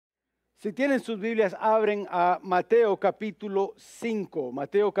Si tienen sus Biblias, abren a Mateo capítulo 5.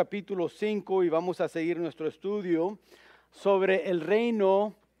 Mateo capítulo 5 y vamos a seguir nuestro estudio sobre el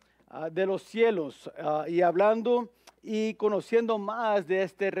reino de los cielos y hablando y conociendo más de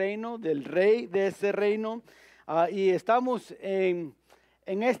este reino, del rey de ese reino. Y estamos en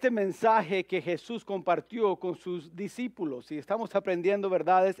este mensaje que Jesús compartió con sus discípulos y estamos aprendiendo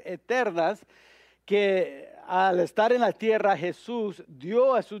verdades eternas que al estar en la tierra Jesús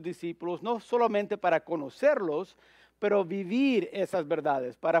dio a sus discípulos no solamente para conocerlos, pero vivir esas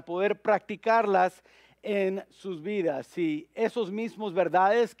verdades, para poder practicarlas en sus vidas. Y esos mismos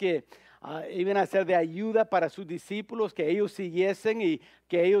verdades que iban a ser de ayuda para sus discípulos, que ellos siguiesen y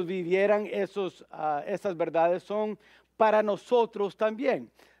que ellos vivieran esas verdades son para nosotros también.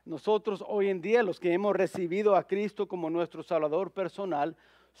 Nosotros hoy en día, los que hemos recibido a Cristo como nuestro Salvador personal,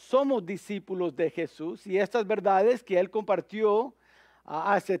 somos discípulos de Jesús y estas verdades que Él compartió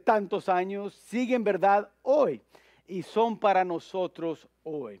hace tantos años siguen verdad hoy y son para nosotros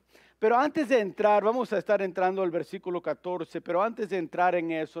hoy. Pero antes de entrar, vamos a estar entrando al versículo 14, pero antes de entrar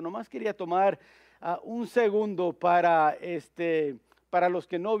en eso, nomás quería tomar un segundo para los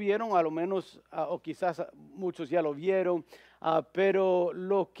que no vieron, a lo menos, o quizás muchos ya lo vieron, pero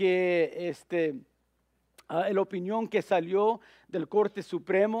lo que la opinión que salió del Corte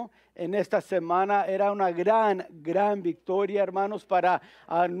Supremo en esta semana era una gran victoria, hermanos, para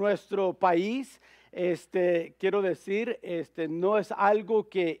nuestro país. Quiero decir, no es algo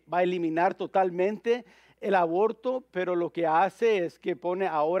que va a eliminar totalmente el aborto, pero lo que hace es que pone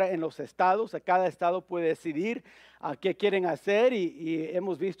ahora en los estados, cada estado puede decidir qué quieren hacer y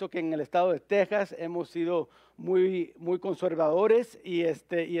hemos visto que en el estado de Texas hemos sido muy conservadores y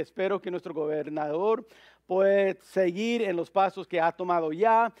espero que nuestro gobernador puede seguir en los pasos que ha tomado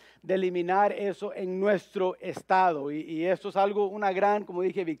ya de eliminar eso en nuestro estado. Y esto es una gran, como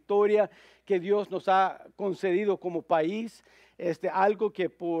dije, victoria que Dios nos ha concedido como país. Algo que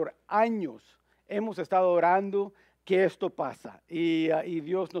por años hemos estado orando que esto pasa. Y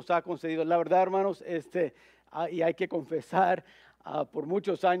Dios nos ha concedido. La verdad, hermanos, y hay que confesar, por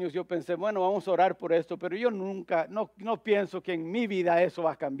muchos años yo pensé, bueno, vamos a orar por esto, pero yo nunca, no pienso que en mi vida eso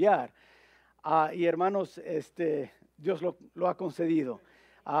va a cambiar. Y hermanos, Dios lo ha concedido.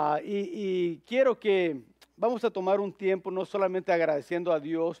 Y quiero que vamos a tomar un tiempo no solamente agradeciendo a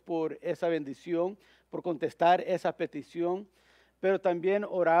Dios por esa bendición, por contestar esa petición, pero también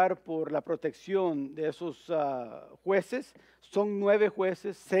orar por la protección de esos jueces. Son 9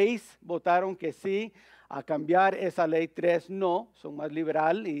 jueces, 6 votaron que sí a cambiar esa ley, 3 no, son más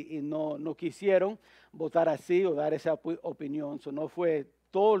liberal y no quisieron votar así o dar esa opinión. Eso no fue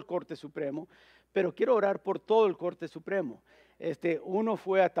todo el Corte Supremo, pero quiero orar por todo el Corte Supremo. Uno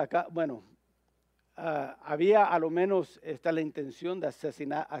fue atacado, bueno, había a lo menos la intención de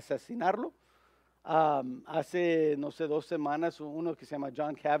asesinarlo. Hace, no sé, 2 semanas, uno que se llama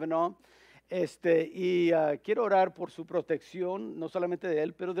John Kavanaugh, quiero orar por su protección, no solamente de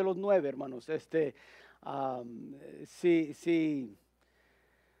él, pero de los 9 hermanos.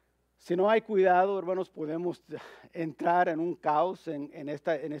 Si no hay cuidado, hermanos, podemos entrar en un caos en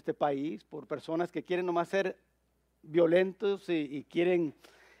este país por personas que quieren nomás ser violentos y quieren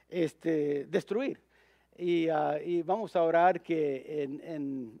destruir. Y vamos a orar que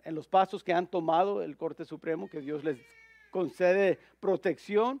en los pasos que han tomado el Corte Supremo, que Dios les concede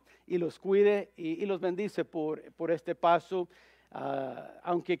protección y los cuide y los bendice por este paso.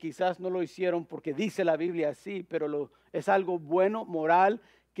 Aunque quizás no lo hicieron porque dice la Biblia así, pero es algo bueno, moral,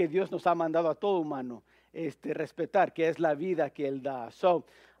 que Dios nos ha mandado a todo humano respetar, que es la vida que Él da.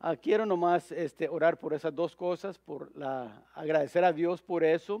 Quiero nomás orar por esas 2 cosas, agradecer a Dios por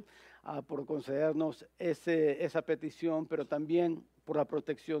eso, por concedernos esa petición, pero también por la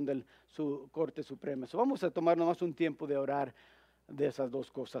protección de su Corte Suprema. Vamos a tomar nomás un tiempo de orar de esas 2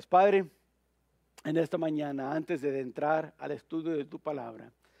 cosas. Padre, en esta mañana, antes de entrar al estudio de tu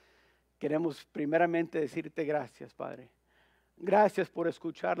palabra, queremos primeramente decirte gracias, Padre. Gracias por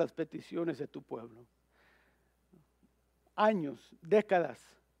escuchar las peticiones de tu pueblo. Años, décadas,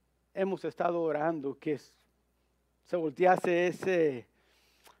 hemos estado orando que se voltease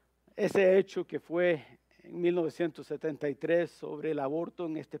ese hecho que fue en 1973 sobre el aborto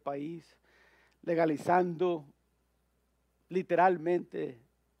en este país, legalizando literalmente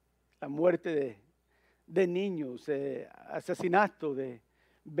la muerte de niños, asesinato de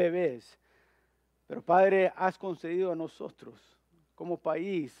bebés. Pero Padre, has concedido a nosotros como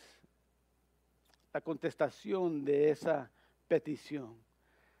país la contestación de esa petición.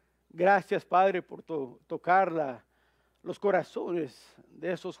 Gracias, Padre, por tocar los corazones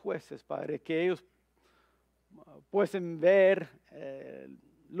de esos jueces, Padre, que ellos pueden ver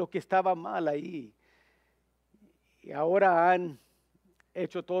lo que estaba mal ahí. Y ahora han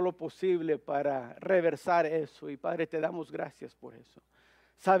hecho todo lo posible para reversar eso. Y Padre, te damos gracias por eso.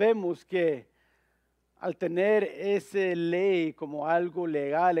 Sabemos que al tener esa ley como algo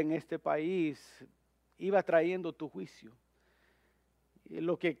legal en este país, iba trayendo tu juicio. Y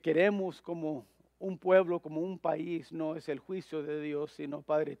lo que queremos como un pueblo, como un país, no es el juicio de Dios, sino,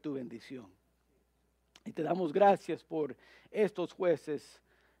 Padre, tu bendición. Y te damos gracias por estos jueces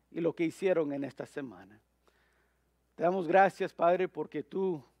y lo que hicieron en esta semana. Te damos gracias, Padre, porque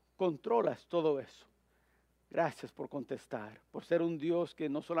tú controlas todo eso. Gracias por contestar, por ser un Dios que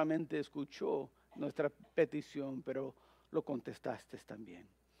no solamente escuchó nuestra petición, pero lo contestaste también.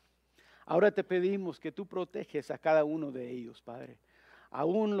 Ahora te pedimos que tú proteges a cada uno de ellos, Padre.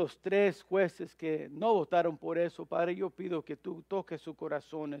 Aún los 3 jueces que no votaron por eso, Padre, yo pido que tú toques sus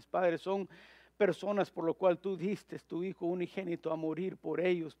corazones. Padre, son personas por lo cual tú diste tu Hijo unigénito a morir por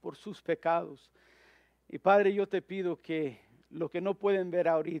ellos, por sus pecados. Y Padre, yo te pido que lo que no pueden ver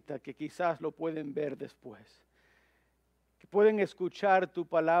ahorita, que quizás lo pueden ver después. Que pueden escuchar tu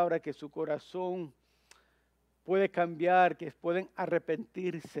palabra, que su corazón puede cambiar, que pueden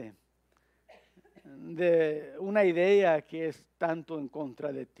arrepentirse de una idea que es tanto en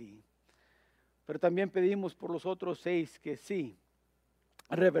contra de ti. Pero también pedimos por los otros 6 que sí,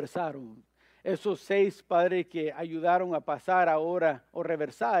 reversaron. Esos 6, Padre, que ayudaron a pasar ahora o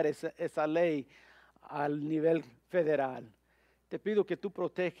reversar esa ley al nivel federal. Te pido que tú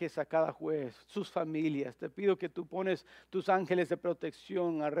proteges a cada juez, sus familias. Te pido que tú pones tus ángeles de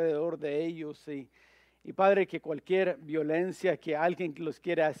protección alrededor de ellos. Y Padre, que cualquier violencia que alguien los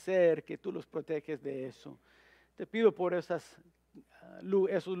quiera hacer, que tú los proteges de eso. Te pido por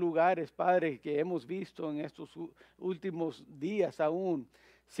esos lugares, Padre, que hemos visto en estos últimos días aún,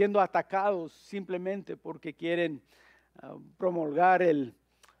 siendo atacados simplemente porque quieren promulgar el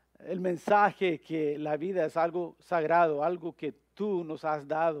mensaje que la vida es algo sagrado, algo que tú nos has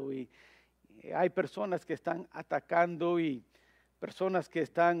dado. Y hay personas que están atacando y personas que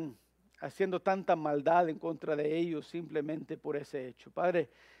están haciendo tanta maldad en contra de ellos simplemente por ese hecho. Padre,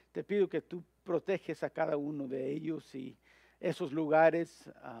 te pido que tú proteges a cada uno de ellos y esos lugares,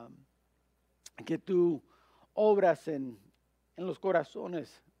 que tú obras en los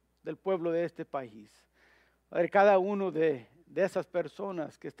corazones del pueblo de este país. Padre, cada uno de esas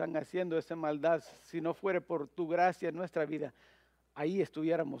personas que están haciendo esa maldad, si no fuera por tu gracia en nuestra vida, ahí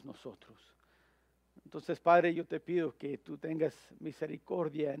estuviéramos nosotros. Entonces, Padre, yo te pido que tú tengas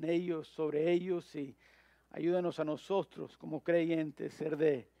misericordia en ellos, sobre ellos, y ayúdanos a nosotros como creyentes ser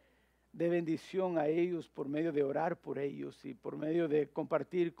de bendición a ellos por medio de orar por ellos y por medio de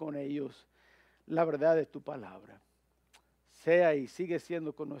compartir con ellos la verdad de tu palabra. Sea y sigue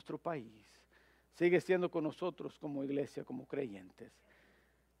siendo con nuestro país. Sigue siendo con nosotros como iglesia, como creyentes.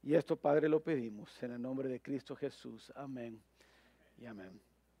 Y esto, Padre, lo pedimos en el nombre de Cristo Jesús. Amén y amén.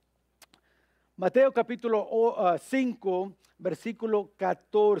 Mateo capítulo 5, versículo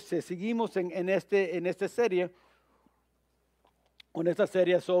 14. Seguimos en esta serie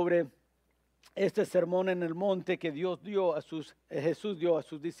sobre este sermón en el monte que Jesús dio a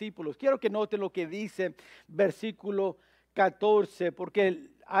sus discípulos. Quiero que note lo que dice versículo 14, porque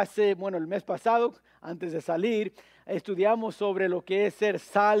el mes pasado, antes de salir, estudiamos sobre lo que es ser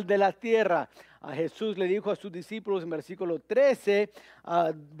sal de la tierra. A Jesús le dijo a sus discípulos en versículo 13,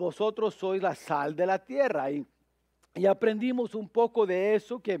 vosotros sois la sal de la tierra. Y aprendimos un poco de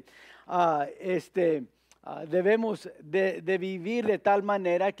eso, que debemos de vivir de tal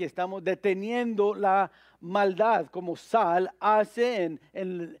manera que estamos deteniendo la maldad. Como sal hace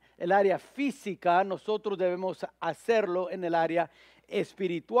en el área física, nosotros debemos hacerlo en el área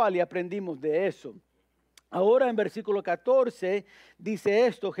espiritual, y aprendimos de eso. Ahora en versículo 14 dice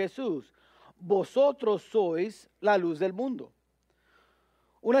esto Jesús: vosotros sois la luz del mundo.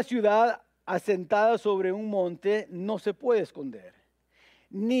 Una ciudad asentada sobre un monte no se puede esconder,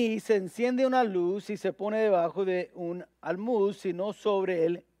 ni se enciende una luz y se pone debajo de un almud, sino sobre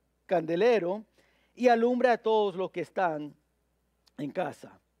el candelero, y alumbra a todos los que están en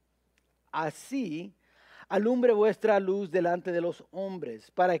casa. Así alumbre vuestra luz delante de los hombres,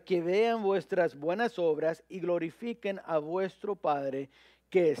 para que vean vuestras buenas obras y glorifiquen a vuestro Padre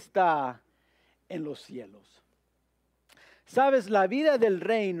que está en los cielos. Sabes, la vida del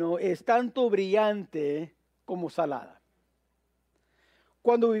reino es tanto brillante como salada.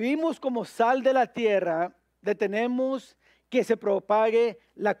 Cuando vivimos como sal de la tierra, detenemos que se propague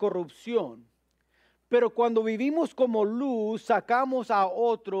la corrupción. Pero cuando vivimos como luz, sacamos a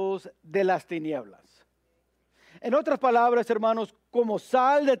otros de las tinieblas. En otras palabras, hermanos, como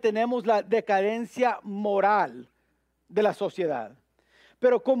sal detenemos la decadencia moral de la sociedad.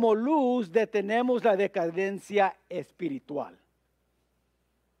 pero como luz detenemos la decadencia espiritual.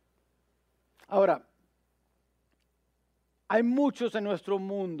 Ahora, hay muchos en nuestro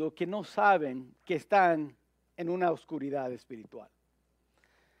mundo que no saben que están en una oscuridad espiritual.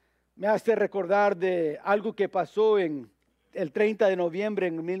 Me hace recordar de algo que pasó en el 30 de noviembre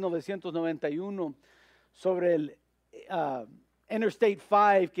en 1991 sobre el Interstate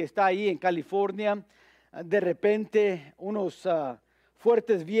 5 que está ahí en California. De repente unos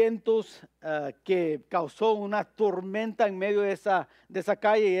fuertes vientos que causó una tormenta en medio de esa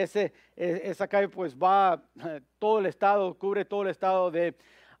calle, y esa calle pues va todo el estado, cubre todo el estado de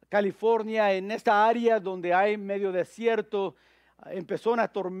California. En esta área donde hay medio desierto, empezó una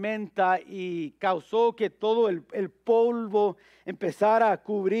tormenta y causó que todo el polvo empezara a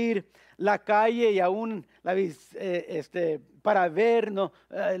cubrir la calle, y aún para ver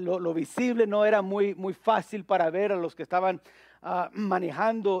lo visible no era muy fácil para ver a los que estaban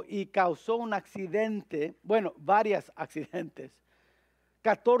manejando, y causó un accidente, bueno, varios accidentes.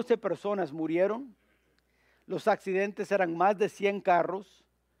 14 personas murieron. Los accidentes eran más de 100 carros,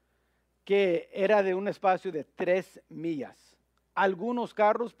 que era de un espacio de 3 millas. Algunos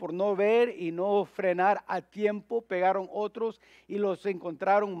carros, por no ver y no frenar a tiempo, pegaron otros y los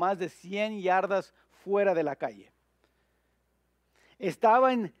encontraron más de 100 yardas fuera de la calle.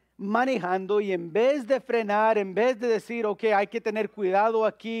 Estaban manejando y en vez de frenar, en vez de decir, ok, hay que tener cuidado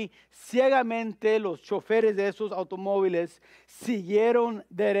aquí, ciegamente los choferes de esos automóviles siguieron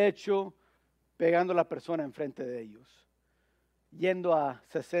derecho, pegando a la persona enfrente de ellos, yendo a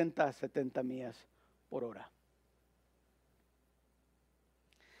 60, 70 millas por hora.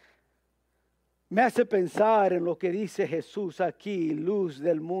 Me hace pensar en lo que dice Jesús aquí, luz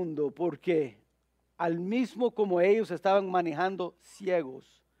del mundo, porque al mismo como ellos estaban manejando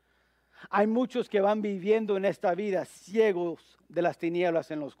ciegos, hay muchos que van viviendo en esta vida ciegos de las tinieblas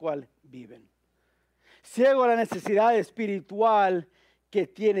en las cuales viven. Ciego a la necesidad espiritual que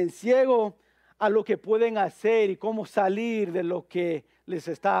tienen, ciego a lo que pueden hacer y cómo salir de lo que les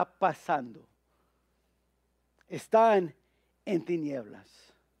está pasando. Están en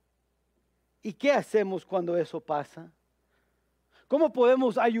tinieblas. ¿Y qué hacemos cuando eso pasa? ¿Cómo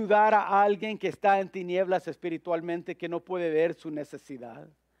podemos ayudar a alguien que está en tinieblas espiritualmente, que no puede ver su necesidad?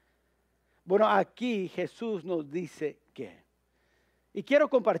 Bueno, aquí Jesús nos dice qué. Y quiero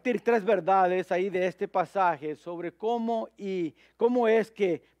compartir 3 verdades ahí de este pasaje sobre cómo es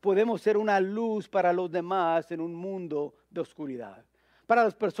que podemos ser una luz para los demás en un mundo de oscuridad. Para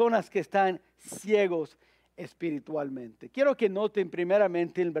las personas que están ciegos espiritualmente. Quiero que noten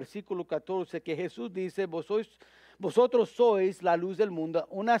primeramente en el versículo 14 que Jesús dice, vosotros sois la luz del mundo.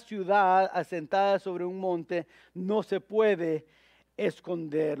 Una ciudad asentada sobre un monte no se puede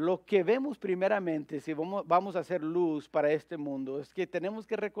esconder. Lo que vemos primeramente, si vamos a hacer luz para este mundo, es que tenemos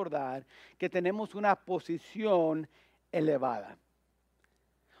que recordar que tenemos una posición elevada.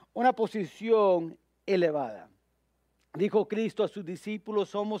 Una posición elevada. Dijo Cristo a sus discípulos,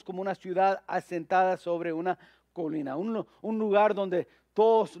 somos como una ciudad asentada sobre una colina, un lugar donde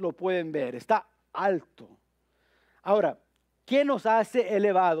todos lo pueden ver, está alto. Ahora, ¿qué nos hace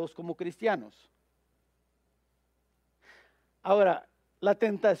elevados como cristianos? Ahora, la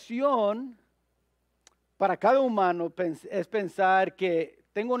tentación para cada humano es pensar que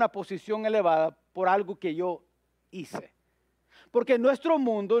tengo una posición elevada por algo que yo hice. Porque en nuestro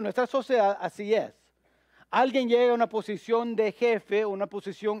mundo, en nuestra sociedad, así es. Alguien llega a una posición de jefe, una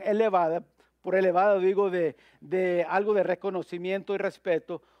posición elevada, por elevado digo de algo de reconocimiento y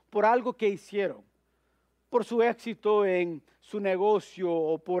respeto, por algo que hicieron, por su éxito en su negocio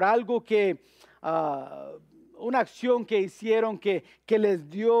o por algo que, una acción que hicieron que les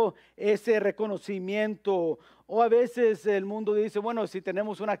dio ese reconocimiento. O a veces el mundo dice, bueno, si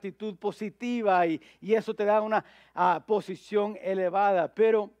tenemos una actitud positiva y eso te da una posición elevada,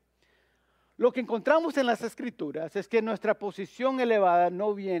 pero lo que encontramos en las Escrituras es que nuestra posición elevada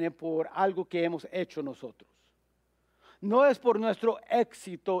no viene por algo que hemos hecho nosotros. No es por nuestro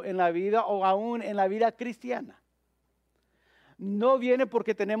éxito en la vida o aún en la vida cristiana. No viene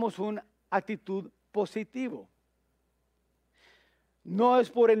porque tenemos una actitud positiva. No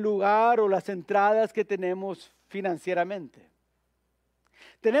es por el lugar o las entradas que tenemos financieramente.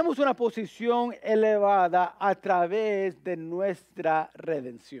 Tenemos una posición elevada a través de nuestra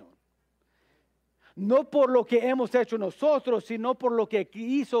redención. No por lo que hemos hecho nosotros, sino por lo que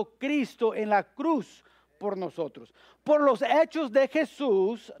hizo Cristo en la cruz por nosotros. Por los hechos de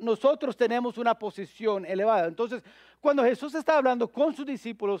Jesús, nosotros tenemos una posición elevada. Entonces, cuando Jesús está hablando con sus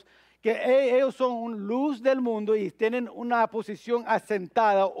discípulos, que ellos son luz del mundo y tienen una posición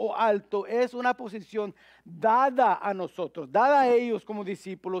asentada o alto, es una posición dada a nosotros, dada a ellos como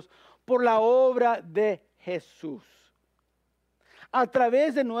discípulos por la obra de Jesús. A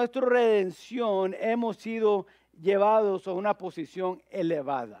través de nuestra redención hemos sido llevados a una posición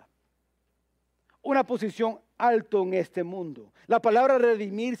elevada, una posición alto en este mundo. La palabra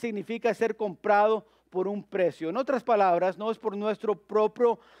redimir significa ser comprado por un precio. En otras palabras, no es por nuestro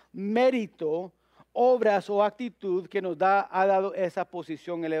propio mérito, obras o actitud que nos ha dado esa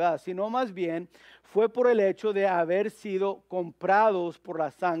posición elevada, sino más bien fue por el hecho de haber sido comprados por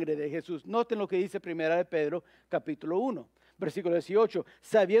la sangre de Jesús. Noten lo que dice 1 de Pedro, capítulo 1. Versículo 18,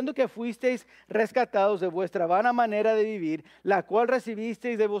 sabiendo que fuisteis rescatados de vuestra vana manera de vivir, la cual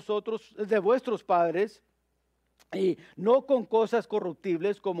recibisteis de vosotros, de vuestros padres, y no con cosas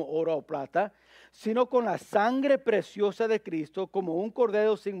corruptibles como oro o plata, sino con la sangre preciosa de Cristo, como un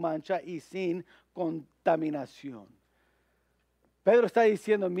cordero sin mancha y sin contaminación. Pedro está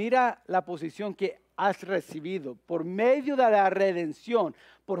diciendo, mira la posición que has recibido por medio de la redención,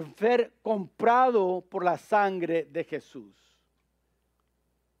 por ser comprado por la sangre de Jesús.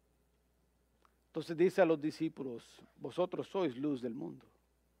 Entonces dice a los discípulos, vosotros sois luz del mundo.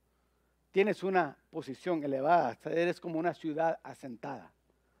 Tienes una posición elevada, eres como una ciudad asentada.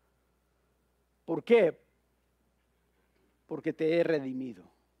 ¿Por qué? Porque te he redimido,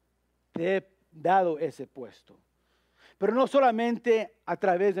 te he dado ese puesto. Pero no solamente a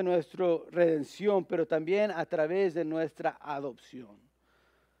través de nuestra redención, pero también a través de nuestra adopción.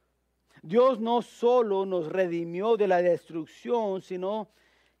 Dios no solo nos redimió de la destrucción, sino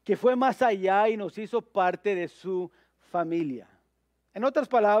que fue más allá y nos hizo parte de su familia. En otras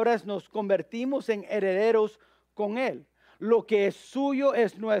palabras, nos convertimos en herederos con Él. Lo que es suyo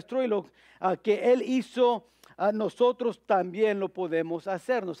es nuestro y lo que Él hizo, nosotros también lo podemos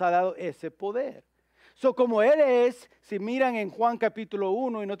hacer. Nos ha dado ese poder. Como Él es, si miran en Juan capítulo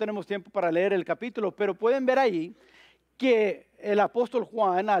 1, y no tenemos tiempo para leer el capítulo, pero pueden ver ahí que el apóstol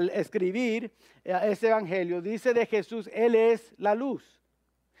Juan al escribir ese evangelio dice de Jesús, Él es la luz.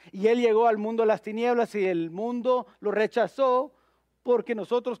 Y Él llegó al mundo de las tinieblas y el mundo lo rechazó porque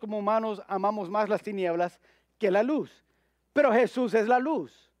nosotros como humanos amamos más las tinieblas que la luz. Pero Jesús es la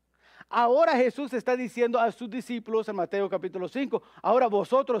luz. Ahora Jesús está diciendo a sus discípulos en Mateo capítulo 5, ahora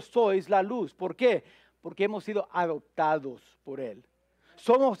vosotros sois la luz. ¿Por qué? Porque hemos sido adoptados por Él.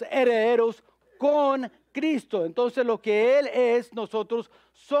 Somos herederos con Cristo. Entonces lo que Él es, nosotros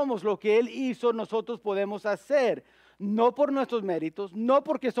somos. Lo que Él hizo, nosotros podemos hacer. No por nuestros méritos, no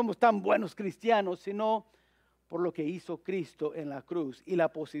porque somos tan buenos cristianos, sino por lo que hizo Cristo en la cruz y la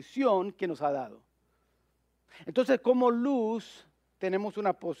posición que nos ha dado. Entonces, como luz, tenemos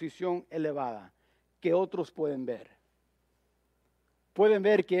una posición elevada que otros pueden ver. Pueden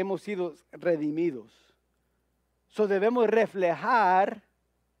ver que hemos sido redimidos. Debemos reflejar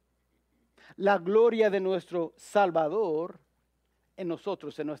la gloria de nuestro Salvador en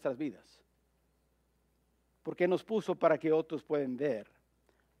nosotros, en nuestras vidas. Porque nos puso para que otros puedan ver,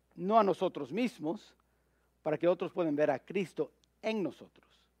 no a nosotros mismos, para que otros puedan ver a Cristo en nosotros.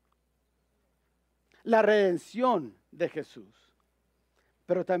 La redención de Jesús,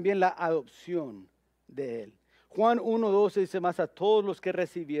 pero también la adopción de Él. Juan 1:12 dice más, a todos los que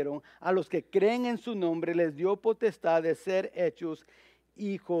recibieron, a los que creen en su nombre, les dio potestad de ser hechos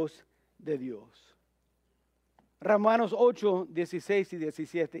hijos de Dios. Romanos 8:16 y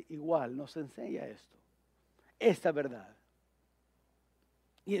 17 igual nos enseña esto. Esta verdad.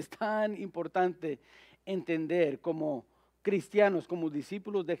 Y es tan importante entender como cristianos, como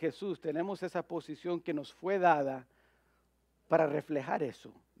discípulos de Jesús, tenemos esa posición que nos fue dada para reflejar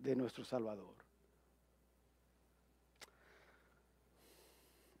eso de nuestro Salvador.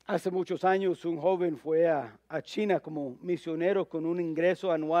 Hace muchos años un joven fue a China como misionero con un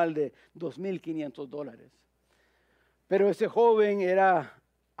ingreso anual de $2,500. Pero ese joven era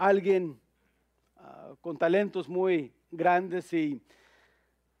alguien con talentos muy grandes y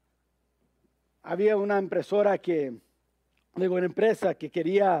había una empresa que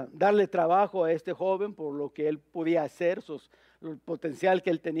quería darle trabajo a este joven por lo que él podía hacer, el potencial que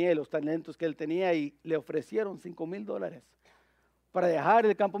él tenía y los talentos que él tenía, y le ofrecieron $5,000 para dejar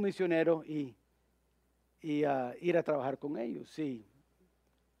el campo misionero y ir a trabajar con ellos. Sí,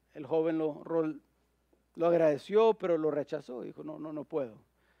 el joven lo agradeció, pero lo rechazó, dijo, no puedo.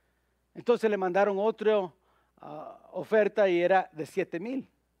 Entonces le mandaron otra oferta y era de $7,000.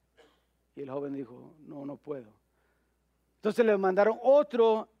 Y el joven dijo, no puedo. Entonces le mandaron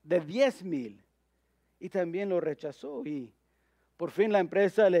otro de $10,000 y también lo rechazó. Y por fin la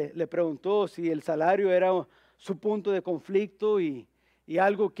empresa le preguntó si el salario era su punto de conflicto y Y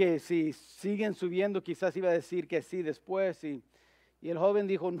algo que si siguen subiendo quizás iba a decir que sí después. Y el joven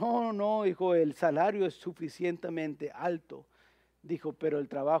dijo, no, no, dijo, el salario es suficientemente alto. Dijo, pero el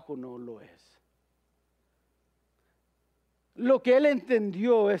trabajo no lo es. Lo que él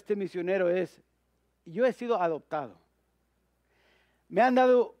entendió, este misionero, es, yo he sido adoptado. Me han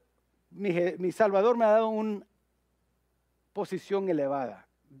dado, mi Salvador me ha dado una posición elevada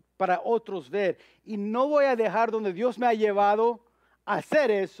para otros ver. Y no voy a dejar donde Dios me ha llevado a hacer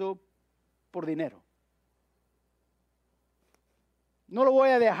eso por dinero. No lo voy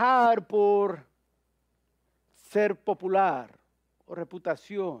a dejar por ser popular o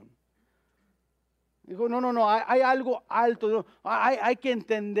reputación. Dijo, no, no, no, hay algo alto. No, hay que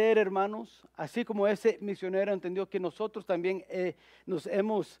entender, hermanos, así como ese misionero entendió que nosotros también nos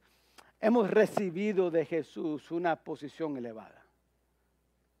hemos recibido de Jesús una posición elevada.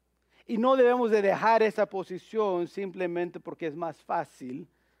 Y no debemos de dejar esa posición simplemente porque es más fácil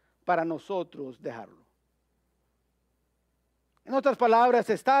para nosotros dejarlo. En otras palabras,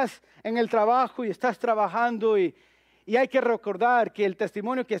 estás en el trabajo y estás trabajando y hay que recordar que el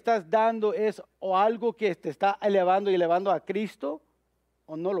testimonio que estás dando es o algo que te está elevando y elevando a Cristo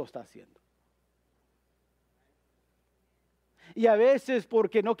o no lo está haciendo. Y a veces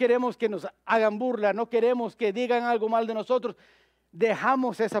porque no queremos que nos hagan burla, no queremos que digan algo mal de nosotros,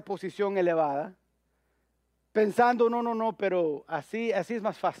 dejamos esa posición elevada pensando, no, no, no, pero así es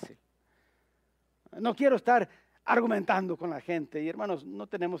más fácil. No quiero estar argumentando con la gente. Y hermanos, no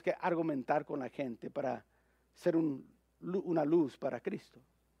tenemos que argumentar con la gente para ser una luz para Cristo.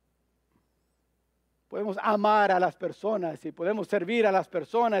 Podemos amar a las personas y podemos servir a las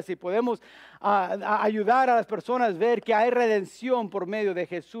personas y podemos ayudar a las personas a ver que hay redención por medio de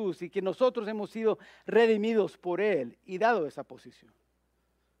Jesús y que nosotros hemos sido redimidos por Él y dado esa posición.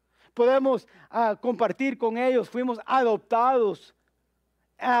 Podemos compartir con ellos, fuimos adoptados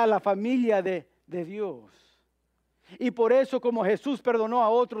a la familia de Dios. Y por eso, como Jesús perdonó a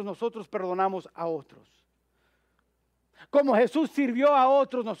otros, nosotros perdonamos a otros. Como Jesús sirvió a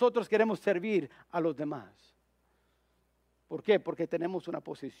otros, nosotros queremos servir a los demás. ¿Por qué? Porque tenemos una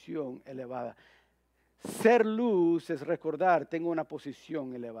posición elevada. Ser luz es recordar, tengo una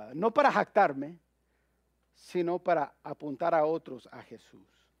posición elevada. No para jactarme, sino para apuntar a otros a Jesús.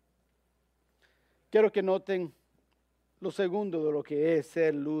 Quiero que noten lo segundo de lo que es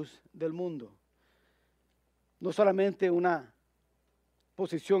ser luz del mundo. No solamente una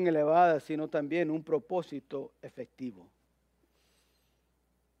posición elevada, sino también un propósito efectivo.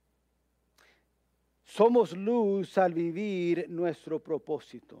 Somos luz al vivir nuestro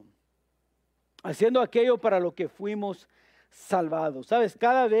propósito, haciendo aquello para lo que fuimos salvados. ¿Sabes?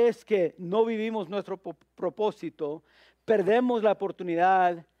 Cada vez que no vivimos nuestro propósito, perdemos la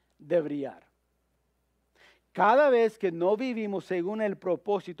oportunidad de brillar. Cada vez que no vivimos según el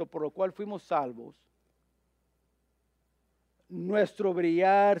propósito por lo cual fuimos salvos, nuestro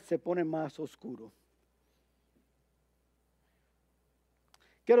brillar se pone más oscuro.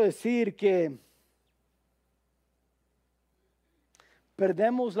 Quiero decir que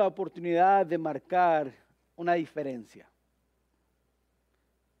perdemos la oportunidad de marcar una diferencia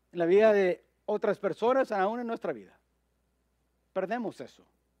en la vida de otras personas, aún en nuestra vida. Perdemos eso.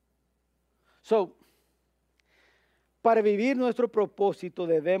 Para vivir nuestro propósito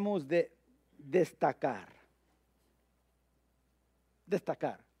debemos de destacar.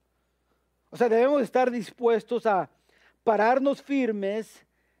 O sea, debemos estar dispuestos a pararnos firmes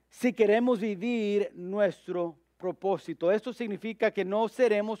si queremos vivir nuestro propósito. Esto significa que no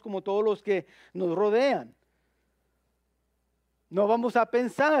seremos como todos los que nos rodean. No vamos a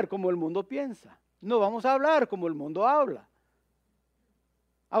pensar como el mundo piensa. No vamos a hablar como el mundo habla.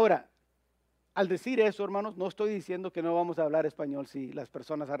 Ahora, al decir eso, hermanos, no estoy diciendo que no vamos a hablar español si las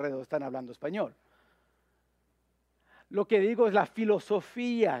personas alrededor están hablando español. Lo que digo es la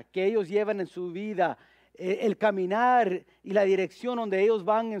filosofía que ellos llevan en su vida, el caminar y la dirección donde ellos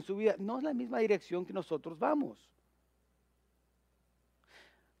van en su vida, no es la misma dirección que nosotros vamos.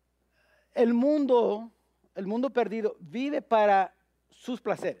 El mundo perdido vive para sus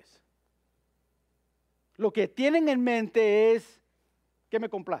placeres. Lo que tienen en mente es que me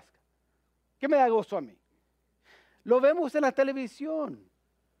complazca, que me da gozo a mí. Lo vemos en la televisión,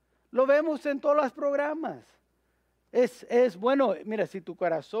 lo vemos en todos los programas. Es bueno, mira, si tu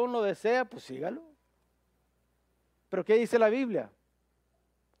corazón lo desea, pues sígalo. Pero ¿qué dice la Biblia?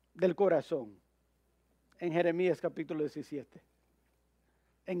 Del corazón. En Jeremías capítulo 17.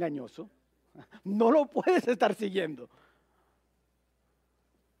 Engañoso. No lo puedes estar siguiendo.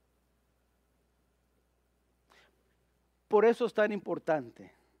 Por eso es tan importante.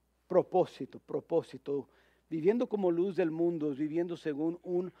 Propósito. Viviendo como luz del mundo es viviendo según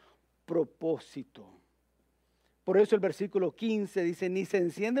un propósito. Por eso el versículo 15 dice, ni se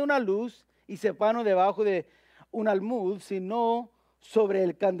enciende una luz y se pone debajo de un almud, sino sobre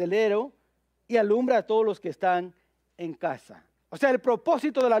el candelero y alumbra a todos los que están en casa. O sea, el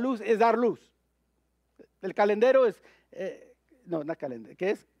propósito de la luz es dar luz. El calendero es, no calendero, ¿qué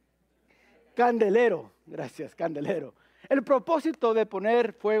es? Candelero, gracias, candelero. El propósito de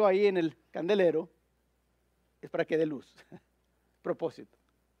poner fuego ahí en el candelero es para que dé luz. Propósito.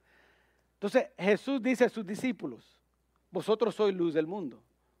 Entonces Jesús dice a sus discípulos, vosotros sois luz del mundo.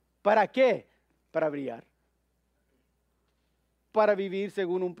 ¿Para qué? Para brillar. Para vivir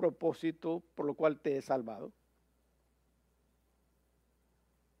según un propósito por lo cual te he salvado.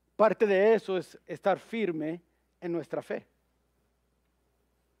 Parte de eso es estar firme en nuestra fe.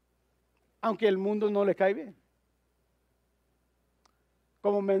 Aunque el mundo no le cae bien.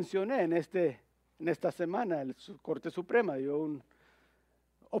 Como mencioné en esta semana, la Corte Suprema dio una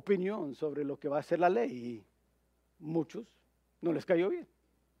opinión sobre lo que va a ser la ley y muchos no les cayó bien.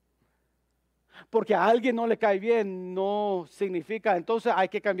 Porque a alguien no le cae bien no significa, entonces hay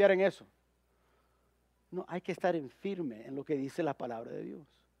que cambiar en eso. No, hay que estar en firme en lo que dice la palabra de Dios.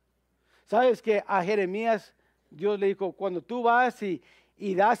 ¿Sabes que a Jeremías Dios le dijo, cuando tú vas y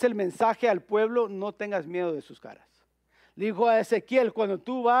das el mensaje al pueblo, no tengas miedo de sus caras? Le dijo a Ezequiel, cuando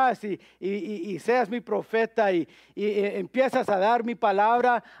tú vas y seas mi profeta y empiezas a dar mi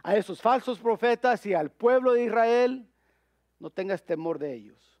palabra a esos falsos profetas y al pueblo de Israel, no tengas temor de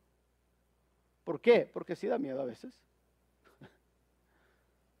ellos. ¿Por qué? Porque sí da miedo a veces.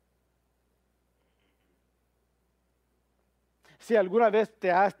 Si alguna vez te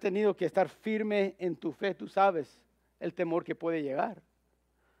has tenido que estar firme en tu fe, tú sabes el temor que puede llegar.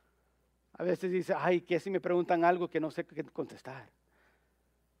 A veces dice, ay, ¿qué si me preguntan algo que no sé qué contestar?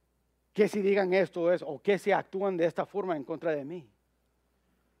 ¿Qué si digan esto o eso? ¿O qué si actúan de esta forma en contra de mí?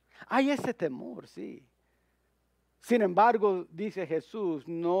 Hay ese temor, sí. Sin embargo, dice Jesús,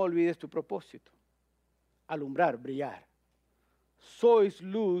 no olvides tu propósito. Alumbrar, brillar. Sois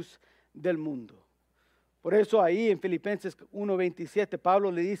luz del mundo. Por eso ahí en Filipenses 1:27,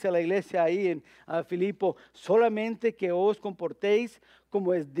 Pablo le dice a la iglesia ahí a Filipo, solamente que os comportéis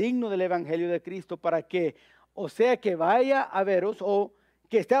como es digno del evangelio de Cristo, para que, o sea que vaya a veros o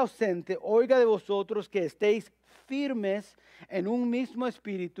que esté ausente, oiga de vosotros que estéis firmes en un mismo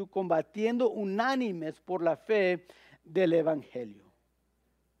espíritu, combatiendo unánimes por la fe del evangelio.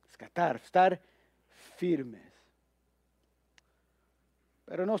 Estar firmes.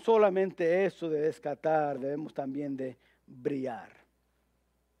 Pero no solamente eso de descatar, debemos también de brillar.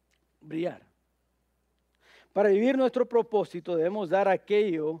 Brillar. Para vivir nuestro propósito debemos dar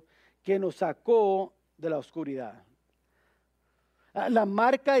aquello que nos sacó de la oscuridad. La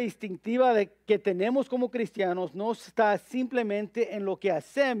marca distintiva que tenemos como cristianos no está simplemente en lo que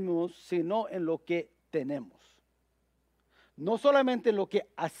hacemos, sino en lo que tenemos. No solamente en lo que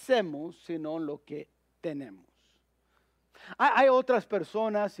hacemos, sino en lo que tenemos. Hay otras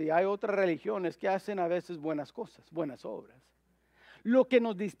personas y hay otras religiones que hacen a veces buenas cosas, buenas obras. Lo que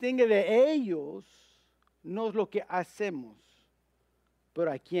nos distingue de ellos no es lo que hacemos,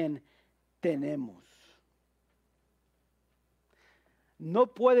 pero a quién tenemos.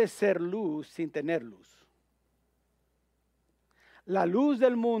 No puede ser luz sin tener luz. La luz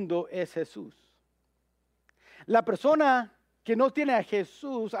del mundo es Jesús. La persona que no tiene a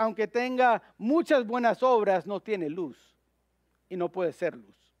Jesús, aunque tenga muchas buenas obras, no tiene luz. Y no puede ser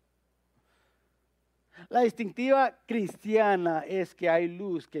luz. La distintiva cristiana es que hay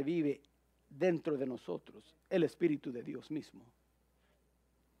luz que vive dentro de nosotros, el Espíritu de Dios mismo.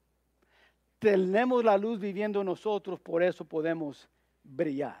 Tenemos la luz viviendo en nosotros, por eso podemos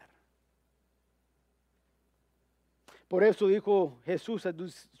brillar. Por eso dijo Jesús a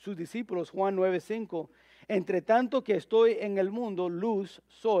sus discípulos, Juan 9:5, entre tanto que estoy en el mundo, luz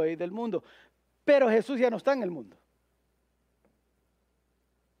soy del mundo. Pero Jesús ya no está en el mundo.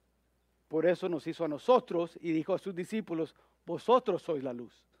 Por eso nos hizo a nosotros y dijo a sus discípulos, vosotros sois la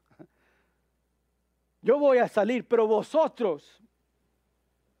luz. Yo voy a salir, pero vosotros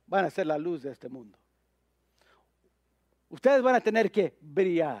van a ser la luz de este mundo. Ustedes van a tener que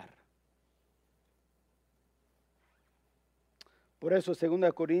brillar. Por eso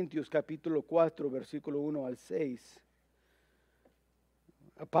 2 Corintios capítulo 4, versículo 1 al 6.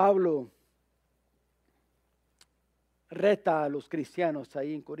 Pablo reta a los cristianos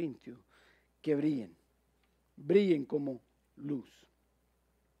ahí en Corintio que brillen como luz.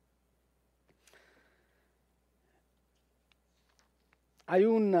 Hay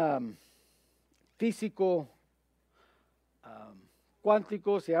un físico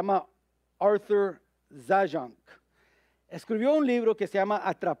cuántico, se llama Arthur Zajanc. Escribió un libro que se llama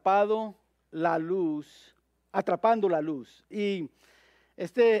Atrapando la Luz. Y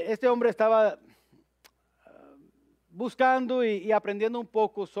este hombre estaba buscando y aprendiendo un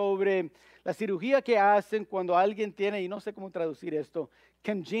poco sobre la cirugía que hacen cuando alguien tiene, y no sé cómo traducir esto,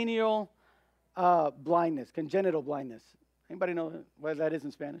 congenital blindness. Anybody know what that is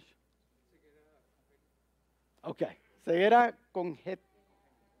in Spanish? Okay, ceguera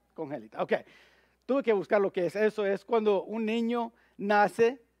congénita. Okay, tuve que buscar lo que es. Eso es cuando un niño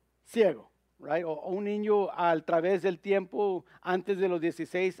nace ciego, right? O un niño a través del tiempo, antes de los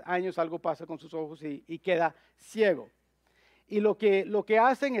 16 años, algo pasa con sus ojos y queda ciego. Y lo que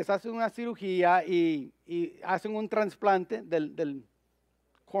hacen es hacen una cirugía y hacen un trasplante del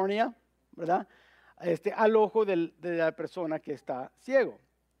córnea, ¿verdad? Al ojo de la persona que está ciego.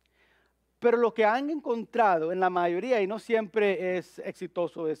 Pero lo que han encontrado en la mayoría, y no siempre es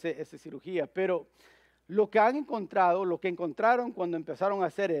exitoso esa cirugía, pero lo que han encontrado, lo que encontraron cuando empezaron a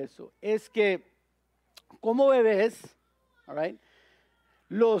hacer eso, es que como bebés, all right,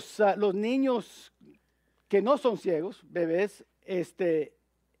 los niños que no son ciegos, bebés, en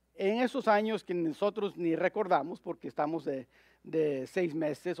esos años que nosotros ni recordamos porque estamos de 6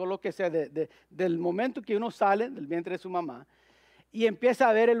 meses o lo que sea, del momento que uno sale del vientre de su mamá y empieza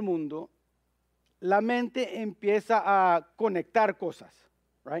a ver el mundo, la mente empieza a conectar cosas,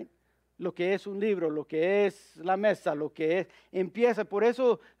 right? Lo que es un libro, lo que es la mesa, lo que es, empieza, por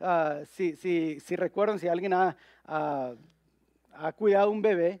eso, si recuerdan, si alguien ha cuidado a un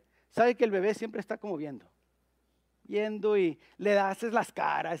bebé, sabe que el bebé siempre está como viendo y le haces las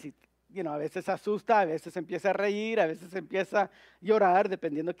caras y a veces se asusta, a veces empieza a reír, a veces empieza a llorar,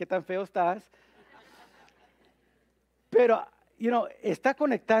 dependiendo de qué tan feo estás. Pero, está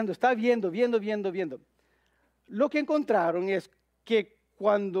conectando, está viendo. Lo que encontraron es que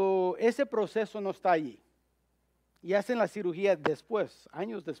cuando ese proceso no está allí y hacen la cirugía después,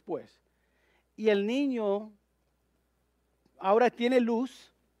 años después, y el niño ahora tiene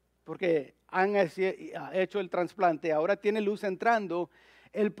luz, porque han hecho el trasplante, ahora tiene luz entrando,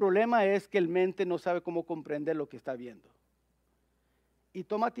 el problema es que el mente no sabe cómo comprender lo que está viendo. Y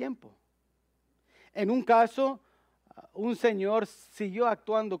toma tiempo. En un caso, un señor siguió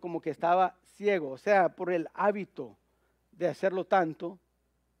actuando como que estaba ciego, o sea, por el hábito de hacerlo tanto,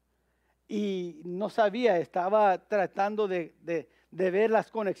 y no sabía, estaba tratando de ver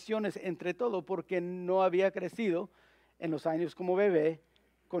las conexiones entre todo, porque no había crecido en los años como bebé,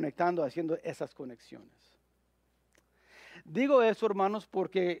 conectando, haciendo esas conexiones. Digo eso, hermanos,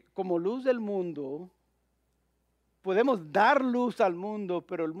 porque como luz del mundo, podemos dar luz al mundo,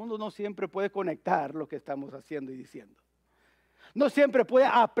 pero el mundo no siempre puede conectar lo que estamos haciendo y diciendo. No siempre puede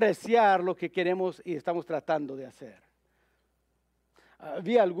apreciar lo que queremos y estamos tratando de hacer.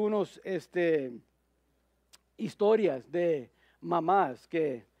 Vi algunos historias de mamás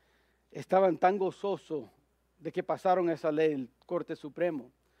que estaban tan gozosos de que pasaron esa ley del Corte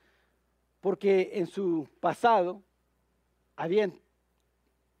Supremo, porque en su pasado habían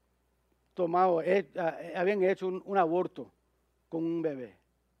hecho un aborto con un bebé.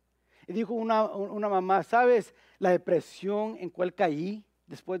 Y dijo una mamá, ¿sabes la depresión en cual caí?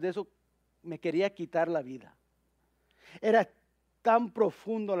 Después de eso me quería quitar la vida. Era tan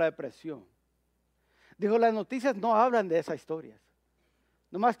profundo la depresión. Dijo, las noticias no hablan de esas historias.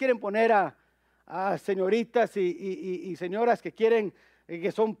 Nomás quieren poner a señoritas y señoras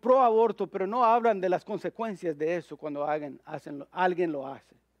que son pro aborto, pero no hablan de las consecuencias de eso cuando alguien lo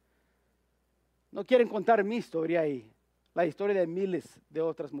hace. No quieren contar mi historia y la historia de miles de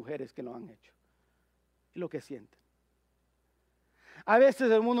otras mujeres que lo han hecho y lo que sienten. A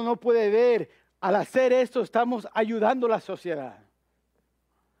veces el mundo no puede ver, al hacer esto estamos ayudando a la sociedad.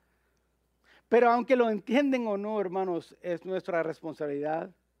 Pero aunque lo entienden o no, hermanos, es nuestra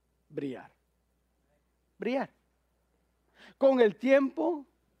responsabilidad brillar. Brillar. Con el tiempo,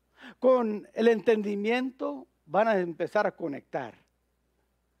 con el entendimiento, van a empezar a conectar.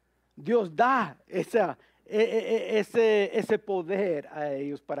 Dios da ese poder a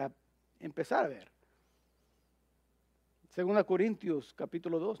ellos para empezar a ver. 2 Corintios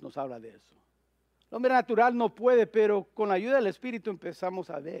capítulo 2 nos habla de eso. El hombre natural no puede, pero con la ayuda del Espíritu empezamos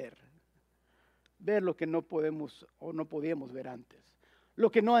a ver lo que no podemos o no podíamos ver antes, lo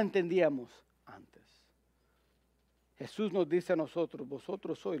que no entendíamos antes. Jesús nos dice a nosotros,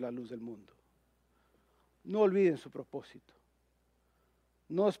 vosotros sois la luz del mundo. No olviden su propósito.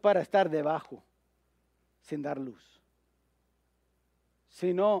 No es para estar debajo sin dar luz,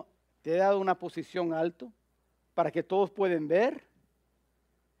 sino te he dado una posición alta para que todos puedan ver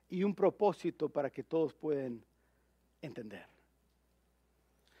y un propósito para que todos puedan entender.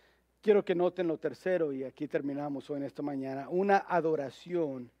 quiero que noten lo tercero y aquí terminamos hoy en esta mañana. Una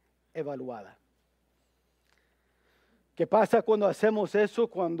adoración evaluada. ¿Qué pasa cuando hacemos eso?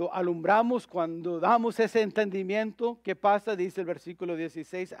 Cuando alumbramos, cuando damos ese entendimiento. ¿Qué pasa? Dice el versículo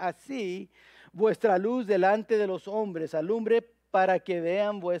 16. Así vuestra luz delante de los hombres alumbre para que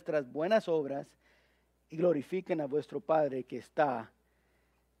vean vuestras buenas obras y glorifiquen a vuestro Padre que está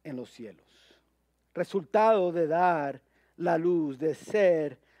en los cielos. Resultado de dar la luz, de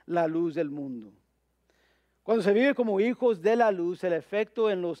ser la luz del mundo. Cuando se vive como hijos de la luz, el efecto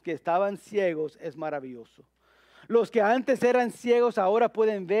en los que estaban ciegos es maravilloso. Los que antes eran ciegos ahora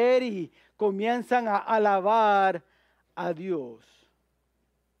pueden ver y comienzan a alabar a Dios.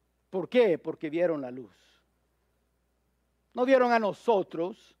 ¿Por qué? Porque vieron la luz. No vieron a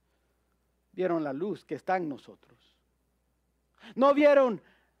nosotros, vieron la luz que está en nosotros. No vieron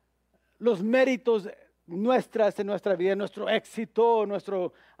los méritos nuestras en nuestra vida, nuestro éxito,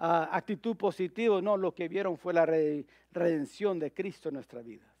 nuestra actitud positiva. No, lo que vieron fue la redención de Cristo en nuestra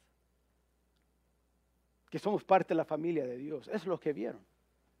vida. Que somos parte de la familia de Dios. Es lo que vieron.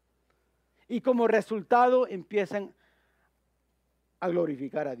 Y como resultado empiezan a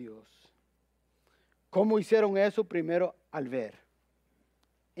glorificar a Dios. ¿Cómo hicieron eso? Primero al ver.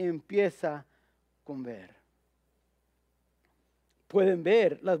 Empieza con ver. Pueden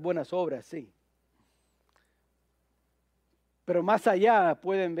ver las buenas obras, sí. Pero más allá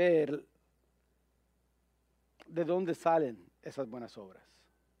pueden ver de dónde salen esas buenas obras.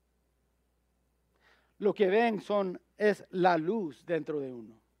 Lo que ven es la luz dentro de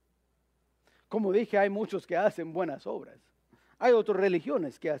uno. Como dije, hay muchos que hacen buenas obras. Hay otras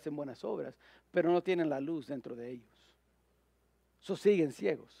religiones que hacen buenas obras, pero no tienen la luz dentro de ellos. So siguen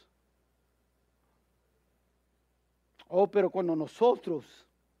ciegos. Oh, pero cuando nosotros,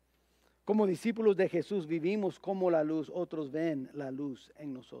 como discípulos de Jesús, vivimos como la luz, otros ven la luz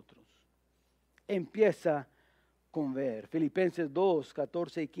en nosotros. Empieza con ver. Filipenses 2,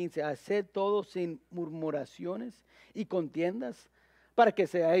 14 y 15. Haced todo sin murmuraciones y contiendas, para que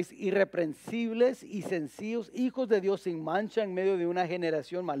seáis irreprensibles y sencillos, hijos de Dios sin mancha en medio de una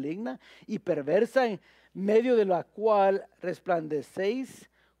generación maligna y perversa, en medio de la cual resplandecéis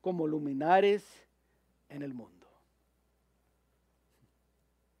como luminares en el mundo.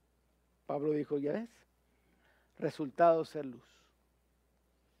 Pablo dijo, ¿ya ves? Resultado ser luz.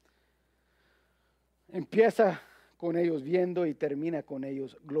 Empieza con ellos viendo y termina con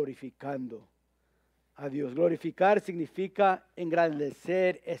ellos glorificando a Dios. Glorificar significa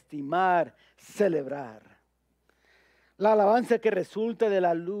engrandecer, estimar, celebrar. La alabanza que resulta de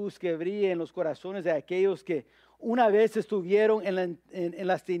la luz que brilla en los corazones de aquellos que una vez estuvieron en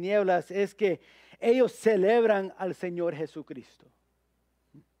las tinieblas es que ellos celebran al Señor Jesucristo.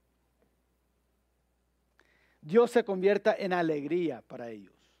 Dios se convierta en alegría para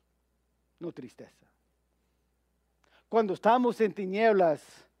ellos, no tristeza. Cuando estamos en tinieblas,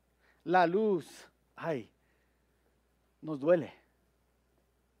 la luz, nos duele.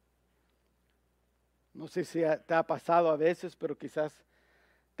 No sé si te ha pasado a veces, pero quizás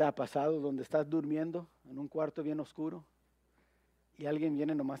te ha pasado donde estás durmiendo en un cuarto bien oscuro y alguien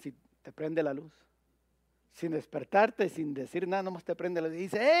viene nomás y te prende la luz. Sin despertarte, sin decir nada, nomás te prende la luz y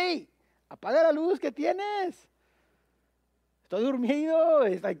dice, ¡hey! Apaga la luz que tienes. Estoy dormido.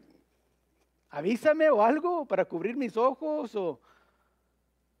 Avísame o algo para cubrir mis ojos.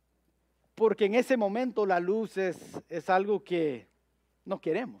 Porque en ese momento la luz es algo que no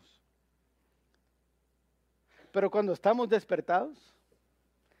queremos. Pero cuando estamos despertados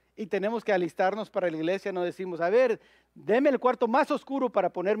y tenemos que alistarnos para la iglesia, no decimos, a ver, deme el cuarto más oscuro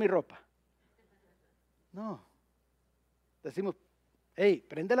para poner mi ropa. No. Decimos, hey,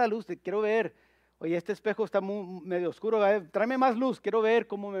 prende la luz, te quiero ver. Oye, este espejo está medio oscuro, tráeme más luz, quiero ver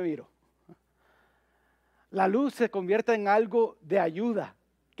cómo me miro. La luz se convierte en algo de ayuda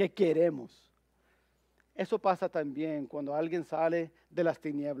que queremos. Eso pasa también cuando alguien sale de las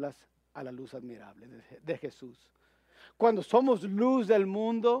tinieblas a la luz admirable de Jesús. Cuando somos luz del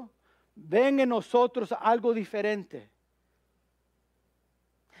mundo, ven en nosotros algo diferente.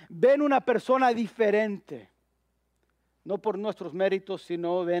 Ven una persona diferente. No por nuestros méritos,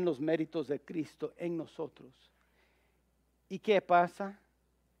 sino ven los méritos de Cristo en nosotros. ¿Y qué pasa?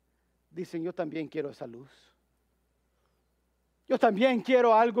 Dicen, yo también quiero esa luz. Yo también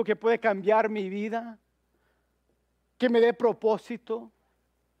quiero algo que puede cambiar mi vida, que me dé propósito,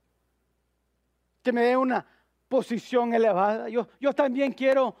 que me dé una posición elevada. Yo también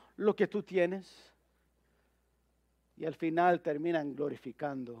quiero lo que tú tienes. Y al final terminan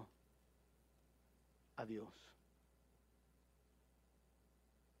glorificando a Dios.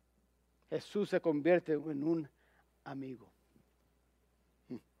 Jesús se convierte en un amigo.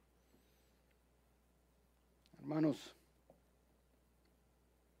 Hermanos,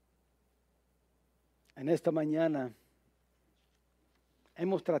 en esta mañana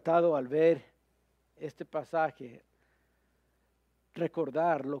hemos tratado al ver este pasaje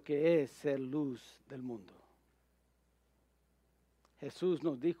recordar lo que es ser luz del mundo. Jesús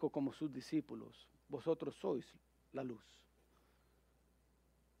nos dijo como sus discípulos, vosotros sois la luz.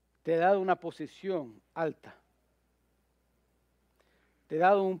 Te he dado una posición alta. Te he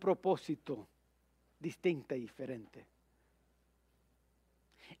dado un propósito distinto y diferente.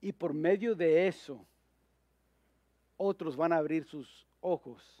 Y por medio de eso, otros van a abrir sus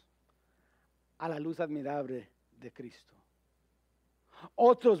ojos a la luz admirable de Cristo.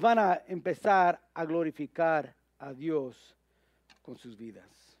 Otros van a empezar a glorificar a Dios con sus vidas.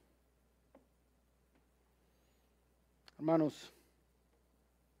 Hermanos,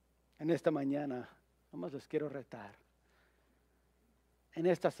 en esta mañana, nomás les quiero retar. En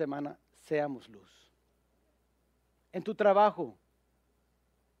esta semana, seamos luz. En tu trabajo,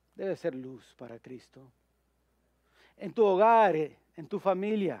 debe ser luz para Cristo. En tu hogar, en tu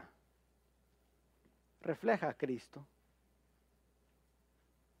familia, refleja a Cristo.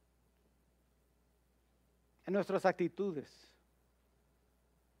 En nuestras actitudes,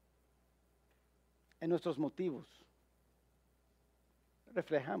 en nuestros motivos,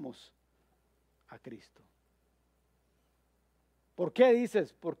 reflejamos a Cristo. ¿Por qué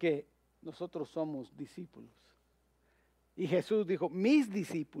dices? Porque nosotros somos discípulos. Y Jesús dijo, mis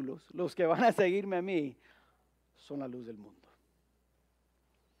discípulos, los que van a seguirme a mí, son la luz del mundo.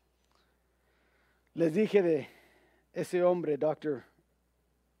 Les dije de ese hombre,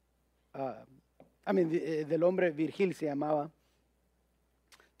 del hombre Virgil se llamaba.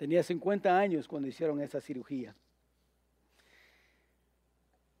 Tenía 50 años cuando hicieron esa cirugía.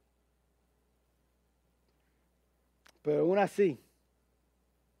 Pero aún así,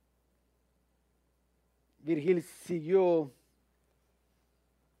 Virgil siguió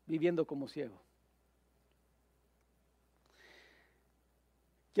viviendo como ciego.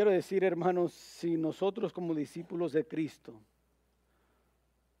 Quiero decir, hermanos, si nosotros como discípulos de Cristo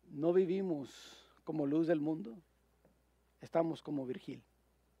no vivimos como luz del mundo, estamos como Virgil.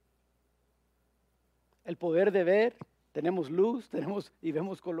 El poder de ver, tenemos luz, y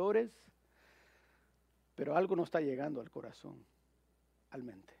vemos colores, pero algo no está llegando al corazón, al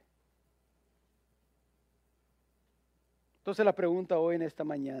mente. Entonces la pregunta hoy en esta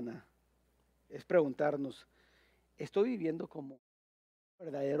mañana es preguntarnos, ¿estoy viviendo como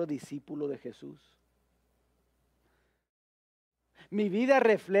verdadero discípulo de Jesús? ¿Mi vida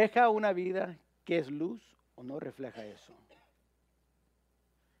refleja una vida que es luz o no refleja eso?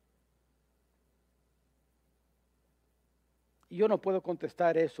 Y yo no puedo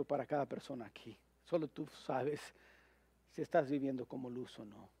contestar eso para cada persona aquí. Solo tú sabes si estás viviendo como luz o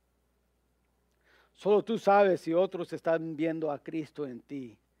no. Solo tú sabes si otros están viendo a Cristo en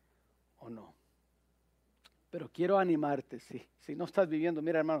ti o no. Pero quiero animarte, si no estás viviendo,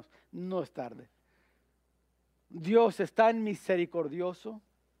 mira hermanos, no es tarde. Dios es tan misericordioso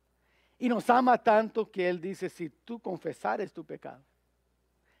y nos ama tanto que Él dice, si tú confesares tu pecado,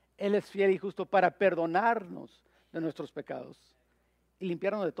 Él es fiel y justo para perdonarnos de nuestros pecados y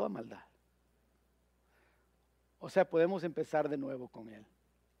limpiarnos de toda maldad. O sea, podemos empezar de nuevo con Él.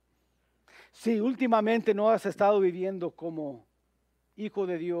 Si últimamente no has estado viviendo como hijo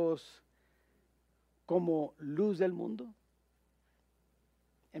de Dios, como luz del mundo,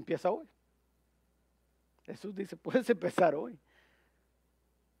 empieza hoy. Jesús dice, puedes empezar hoy.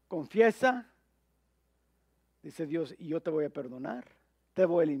 Confiesa, dice Dios, y yo te voy a perdonar, te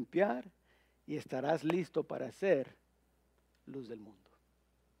voy a limpiar y estarás listo para ser luz del mundo.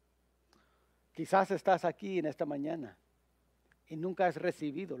 Quizás estás aquí en esta mañana y nunca has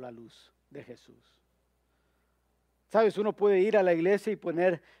recibido la luz de Jesús. Sabes, uno puede ir a la iglesia y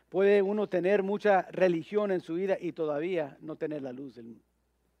puede uno tener mucha religión en su vida y todavía no tener la luz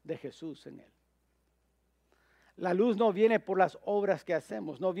de Jesús en él. La luz no viene por las obras que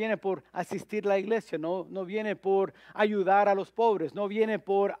hacemos, no viene por asistir a la iglesia, no viene por ayudar a los pobres, no viene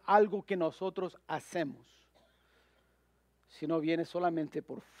por algo que nosotros hacemos, sino viene solamente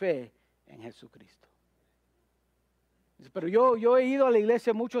por fe en Jesucristo. Pero yo he ido a la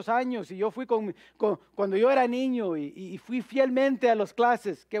iglesia muchos años y yo fui cuando yo era niño y fui fielmente a las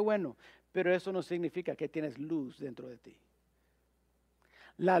clases, qué bueno, pero eso no significa que tienes luz dentro de ti.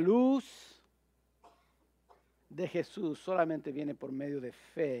 La luz de Jesús solamente viene por medio de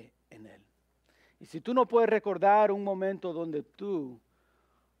fe en Él. Y si tú no puedes recordar un momento donde tú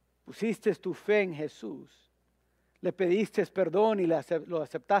pusiste tu fe en Jesús, le pediste perdón y lo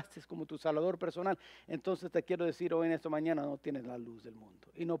aceptaste como tu salvador personal, entonces te quiero decir hoy en esta mañana no tienes la luz del mundo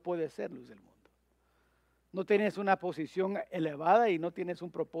y no puedes ser luz del mundo. No tienes una posición elevada y no tienes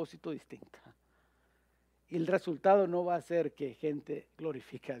un propósito distinto. Y el resultado no va a ser que gente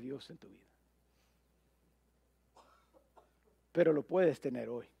glorifique a Dios en tu vida. Pero lo puedes tener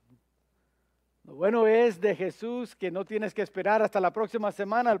hoy. Lo bueno es de Jesús que no tienes que esperar hasta la próxima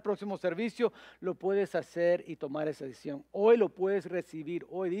semana, al próximo servicio. Lo puedes hacer y tomar esa decisión. Hoy lo puedes recibir.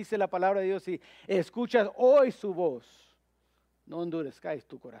 Hoy dice la palabra de Dios, si escuchas hoy su voz, no endurezcáis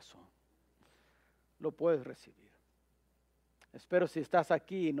tu corazón. Lo puedes recibir. Espero si estás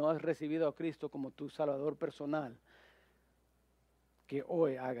aquí y no has recibido a Cristo como tu Salvador personal, que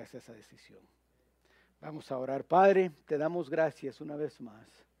hoy hagas esa decisión. Vamos a orar. Padre, te damos gracias una vez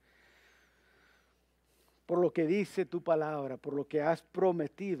más por lo que dice tu palabra, por lo que has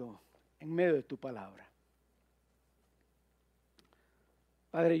prometido en medio de tu palabra.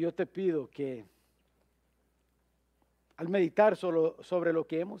 Padre, yo te pido que al meditar sobre lo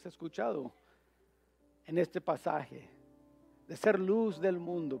que hemos escuchado en este pasaje, de ser luz del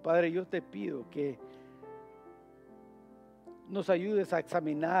mundo, Padre, yo te pido que nos ayudes a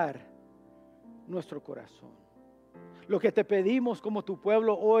examinar nuestro corazón. Lo que te pedimos como tu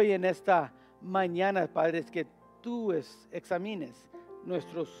pueblo hoy en esta mañana, Padre, es que tú examines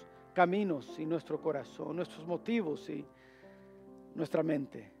nuestros caminos y nuestro corazón, nuestros motivos y nuestra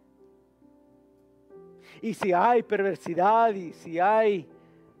mente. Y si hay perversidad y si hay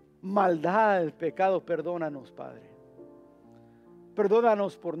maldad, pecado, perdónanos, Padre.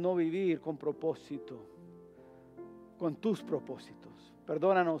 Perdónanos por no vivir con propósito, con tus propósitos.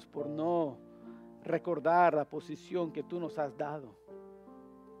 Perdónanos por no recordar la posición que tú nos has dado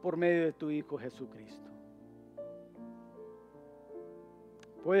por medio de tu Hijo Jesucristo.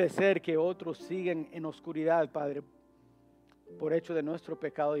 Puede ser que otros sigan en oscuridad, Padre, por hecho de nuestro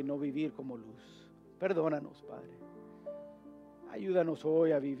pecado y no vivir como luz. Perdónanos, Padre. Ayúdanos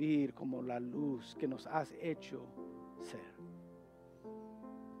hoy a vivir como la luz que nos has hecho ser.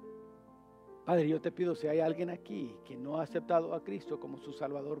 Padre, yo te pido si hay alguien aquí que no ha aceptado a Cristo como su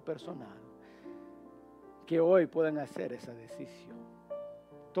Salvador personal, que hoy puedan hacer esa decisión.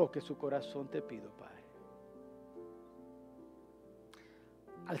 Toque su corazón, te pido, Padre.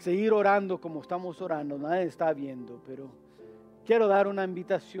 Al seguir orando como estamos orando, nadie está viendo, pero quiero dar una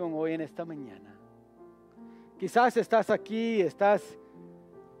invitación hoy en esta mañana. Quizás estás aquí, estás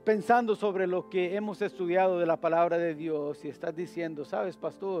pensando sobre lo que hemos estudiado de la palabra de Dios y estás diciendo, sabes,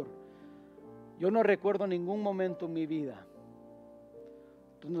 pastor, yo no recuerdo ningún momento en mi vida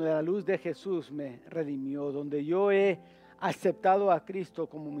donde la luz de Jesús me redimió, donde yo he aceptado a Cristo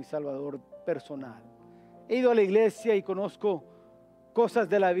como mi Salvador personal. He ido a la iglesia y conozco cosas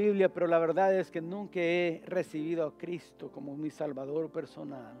de la Biblia, pero la verdad es que nunca he recibido a Cristo como mi Salvador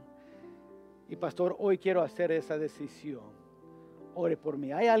personal. Y pastor, hoy quiero hacer esa decisión. Ore por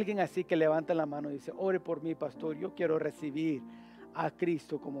mí. Hay alguien así que levanta la mano y dice, ore por mí, pastor, yo quiero recibir a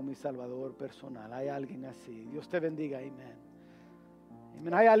Cristo como mi Salvador personal. Hay alguien así. Dios te bendiga, amén.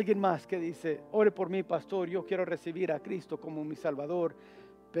 Amén. Hay alguien más que dice, ore por mí, pastor, yo quiero recibir a Cristo como mi Salvador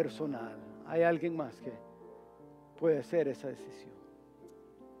personal. Hay alguien más que puede hacer esa decisión.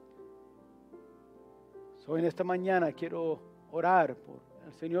 Hoy en esta mañana quiero orar por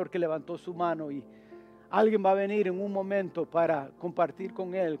el Señor que levantó su mano y alguien va a venir en un momento para compartir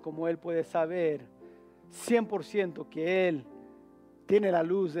con Él como Él puede saber 100% que Él tiene la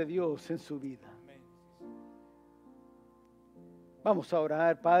luz de Dios en su vida. Vamos a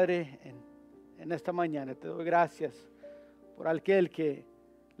orar, Padre, en esta mañana. Te doy gracias por aquel que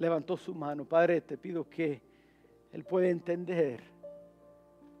levantó su mano. Padre, te pido que Él pueda entender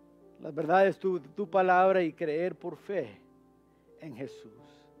las verdades de tu palabra y creer por fe en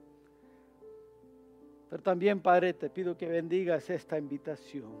Jesús. Pero también, Padre, te pido que bendigas esta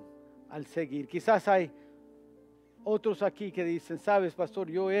invitación al seguir. Quizás hay otros aquí que dicen, sabes, pastor,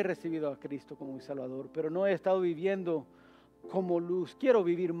 yo he recibido a Cristo como mi Salvador, pero no he estado viviendo como luz. Quiero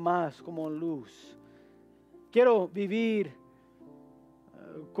vivir más como luz. Quiero vivir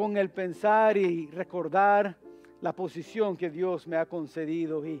con el pensar y recordar la posición que Dios me ha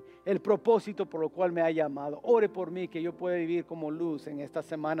concedido y el propósito por lo cual me ha llamado. Ore por mí que yo pueda vivir como luz en esta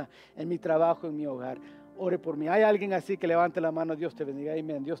semana, en mi trabajo, en mi hogar. Ore por mí. Hay alguien así que levante la mano. Dios te bendiga.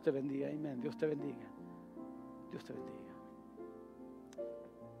 Amén. Dios te bendiga. Amén. Dios te bendiga. Dios te bendiga.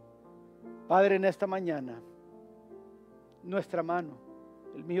 Padre, en esta mañana, nuestra mano,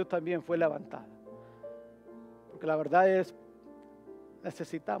 el mío también fue levantada. Porque la verdad es,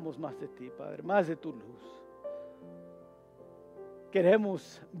 necesitamos más de ti, Padre, más de tu luz.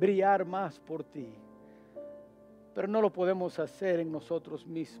 Queremos brillar más por ti, pero no lo podemos hacer en nosotros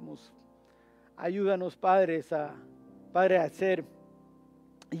mismos. Ayúdanos, Padre, a ser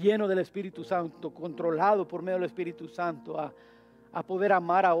lleno del Espíritu Santo, controlado por medio del Espíritu Santo, a poder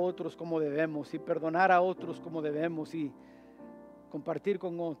amar a otros como debemos y perdonar a otros como debemos y compartir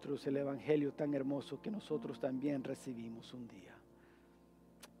con otros el Evangelio tan hermoso que nosotros también recibimos un día.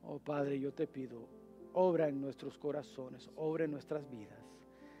 Oh Padre, yo te pido, obra en nuestros corazones, obra en nuestras vidas.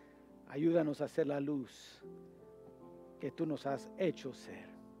 Ayúdanos a ser la luz que tú nos has hecho ser.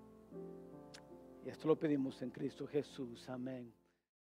 Y esto lo pedimos en Cristo Jesús. Amén.